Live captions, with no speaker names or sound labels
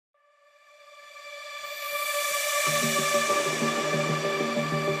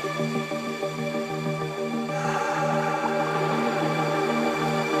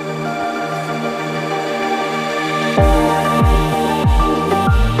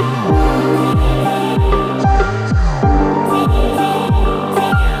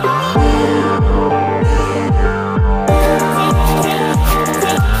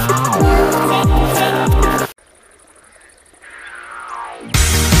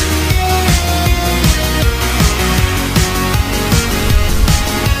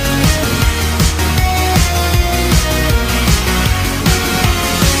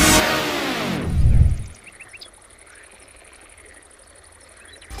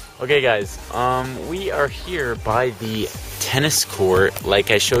Okay guys, we are here by the tennis court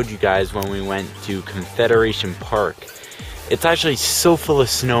like I showed you guys when we went to Confederation Park. It's actually so full of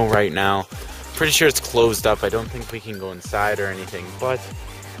snow right now. Pretty sure it's closed up. I don't think we can go inside or anything, but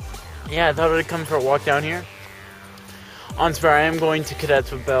yeah, I thought I'd come for a walk down here. On spare, I am going to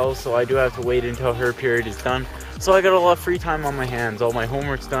cadets with Belle, so I do have to wait until her period is done. So I got a lot of free time on my hands. All my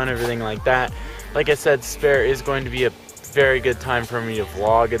homework's done, everything like that. Like I said, spare is going to be a very good time for me to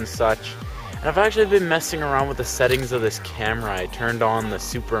vlog and such. And I've actually been messing around with the settings of this camera. I turned on the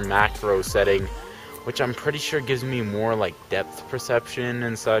super macro setting, which I'm pretty sure gives me more like depth perception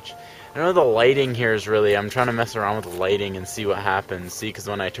and such. I know the lighting here is really, I'm trying to mess around with the lighting and see what happens. See, because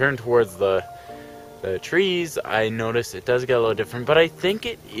when I turn towards the trees, I notice it does get a little different, but I think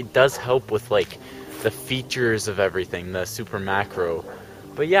it does help with like the features of everything, the super macro.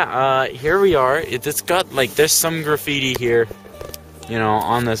 But yeah, here we are. It's got like, there's some graffiti here, you know,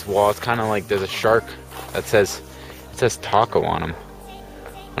 on this wall. It's kind of like there's a shark that says, it says taco on him,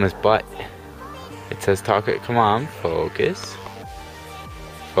 on his butt. It says taco. Come on, focus.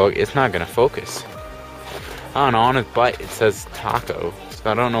 It's not gonna focus. I don't know, on his butt it says taco.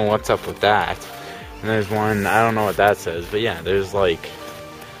 So I don't know what's up with that. And there's one, I don't know what that says, but yeah, there's like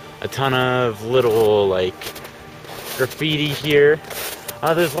a ton of little like graffiti here.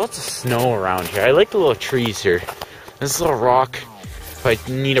 There's lots of snow around here. I like the little trees here. This little rock, if I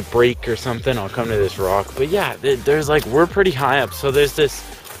need a break or something, I'll come to this rock. But yeah, there's like, we're pretty high up. So there's this,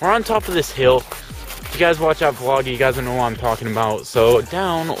 we're on top of this hill. If you guys watch that vlog, you guys know what I'm talking about. So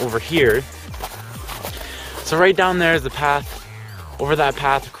down over here, so right down there is the path. Over that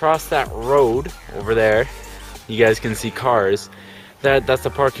path, across that road over there, you guys can see cars. That's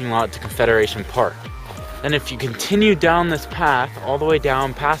the parking lot to Confederation Park. And if you continue down this path, all the way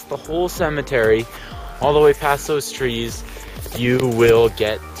down past the whole cemetery, all the way past those trees, you will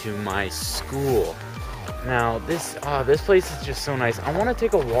get to my school. Now, this place is just so nice. I want to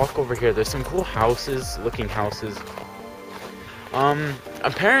take a walk over here. There's some cool houses, looking houses.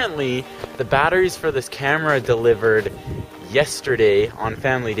 Apparently, the batteries for this camera delivered yesterday on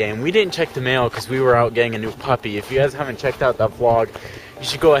Family Day, and we didn't check the mail because we were out getting a new puppy. If you guys haven't checked out that vlog, you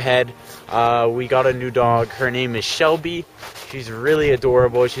should go ahead. We got a new dog. Her name is Shelby. She's really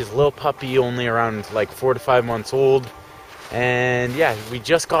adorable. She's a little puppy, only around like 4 to 5 months old. And yeah, we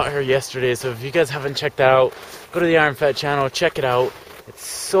just got her yesterday. So if you guys haven't checked that out, go to the Fett channel, check it out. It's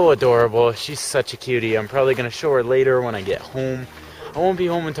so adorable. She's such a cutie. I'm probably going to show her later when I get home. I won't be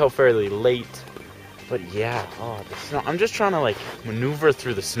home until fairly late. But yeah, the snow. I'm just trying to like maneuver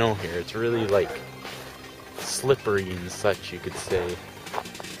through the snow here. It's really like slippery and such, you could say.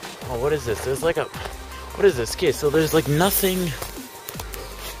 Oh, what is this? There's like a, what is this? Okay, so there's like nothing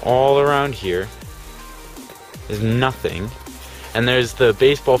all around here. There's nothing. And there's the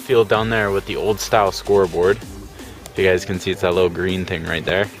baseball field down there with the old style scoreboard. If you guys can see, it's that little green thing right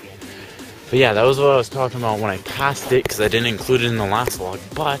there. But yeah, that was what I was talking about when I passed it, because I didn't include it in the last vlog.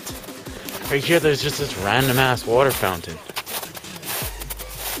 But right here, there's just this random ass water fountain.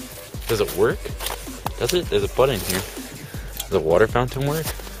 Does it work? Does it? There's a button here. Does the water fountain work?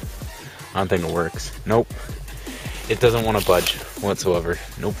 I don't think it works. Nope. It doesn't want to budge whatsoever.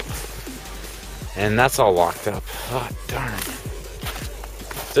 Nope. And that's all locked up. Oh, darn.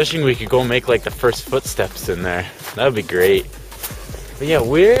 Wishing we could go make like the first footsteps in there. That would be great. But yeah,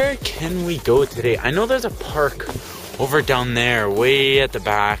 where can we go today? I know there's a park over down there, way at the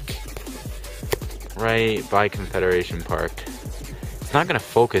back. Right by Confederation Park. It's not going to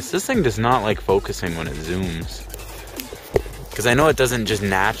focus. This thing does not like focusing when it zooms. Because I know it doesn't just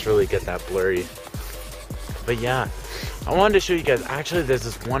naturally get that blurry. But yeah, I wanted to show you guys. Actually, there's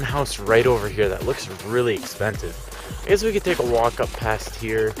this one house right over here that looks really expensive. I guess we could take a walk up past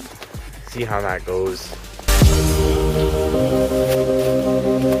here, see how that goes.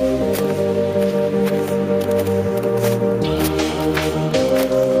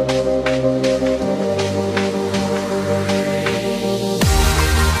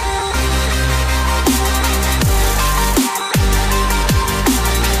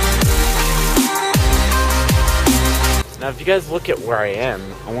 you guys look at where I am,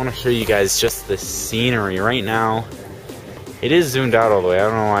 I want to show you guys just the scenery right now. It is zoomed out all the way. I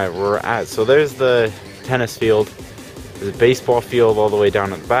don't know why we're at. So there's the tennis field. There's a baseball field all the way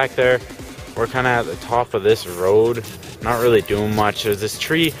down at the back there. We're kind of at the top of this road. Not really doing much. There's this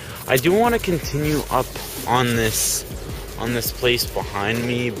tree. I do want to continue up on this place behind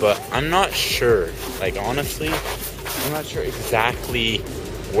me, but I'm not sure. Like, honestly, I'm not sure exactly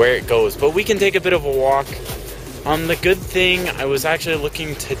where it goes. But we can take a bit of a walk. The good thing, I was actually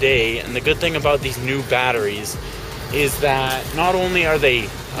looking today, and the good thing about these new batteries is that not only are they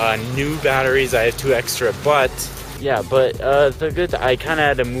new batteries, I have 2 extra, but yeah, I kind of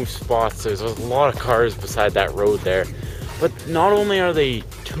had to move spots. There's a lot of cars beside that road there. But not only are they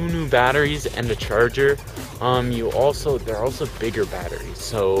 2 new batteries and a charger, they're also bigger batteries.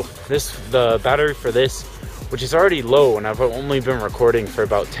 So the battery for this, which is already low, and I've only been recording for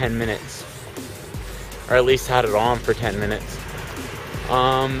about 10 minutes, or at least had it on for 10 minutes.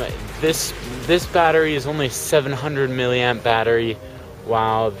 This battery is only a 700 milliamp battery,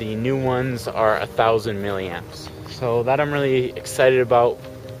 while the new ones are 1,000 milliamps. So that I'm really excited about.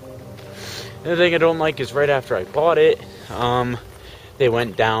 The thing I don't like is right after I bought it, they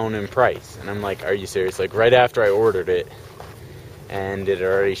went down in price, and I'm like, are you serious? Like, right after I ordered it, and it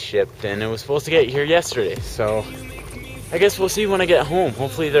already shipped, and it was supposed to get here yesterday. So I guess we'll see when I get home.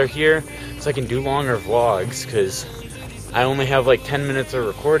 Hopefully they're here so I can do longer vlogs, because I only have like 10 minutes of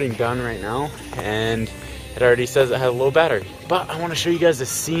recording done right now, and it already says it has a low battery. But I want to show you guys the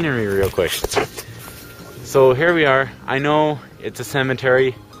scenery real quick. So here we are. I know it's a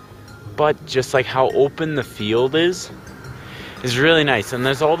cemetery, but just like how open the field is really nice. And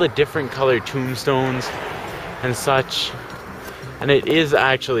there's all the different colored tombstones and such, and it is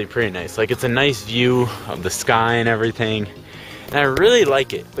actually pretty nice. Like, it's a nice view of the sky and everything, and I really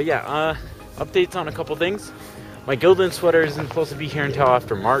like it. But yeah, updates on a couple things. My Gildan sweater isn't supposed to be here until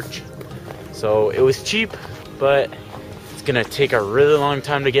after March, so it was cheap, but it's gonna take a really long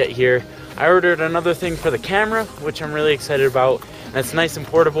time to get here. I ordered another thing for the camera, which I'm really excited about, and it's nice and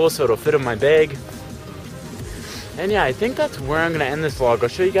portable, so it'll fit in my bag. And yeah, I think that's where I'm gonna end this vlog. I'll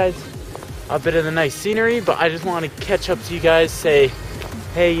show you guys a bit of the nice scenery, but I just want to catch up to you guys, say,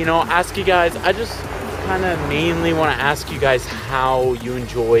 hey, you know, ask you guys, I just kind of mainly want to ask you guys how you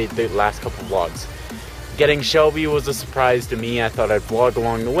enjoyed the last couple vlogs. Getting Shelby was a surprise to me. I thought I'd vlog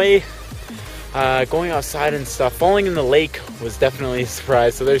along the way. Going outside and stuff, falling in the lake was definitely a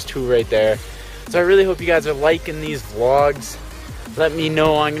surprise, so there's 2 right there. So I really hope you guys are liking these vlogs. Let me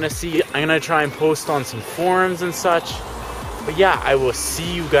know. I'm gonna try and post on some forums and such. But yeah, I will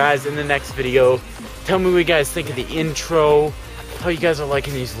see you guys in the next video. Tell me what you guys think of the intro, how you guys are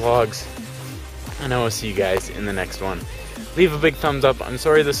liking these vlogs, and I will see you guys in the next one. Leave a big thumbs up. I'm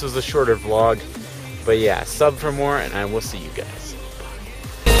sorry this was a shorter vlog, but yeah, sub for more, and I will see you guys.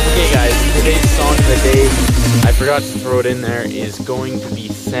 Okay guys, today's song of the day, I forgot to throw it in there, is going to be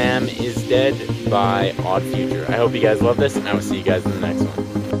Sam Is Dead by Odd Future. I hope you guys love this, and I will see you guys in the next one.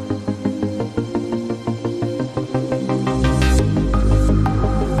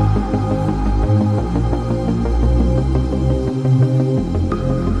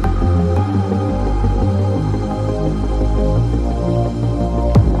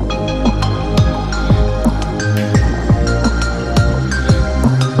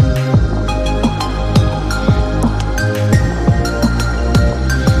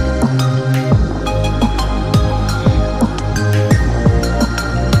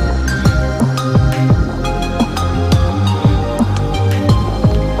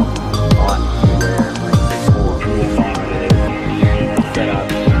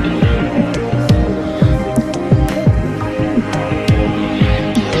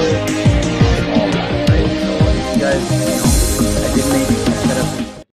 Guys,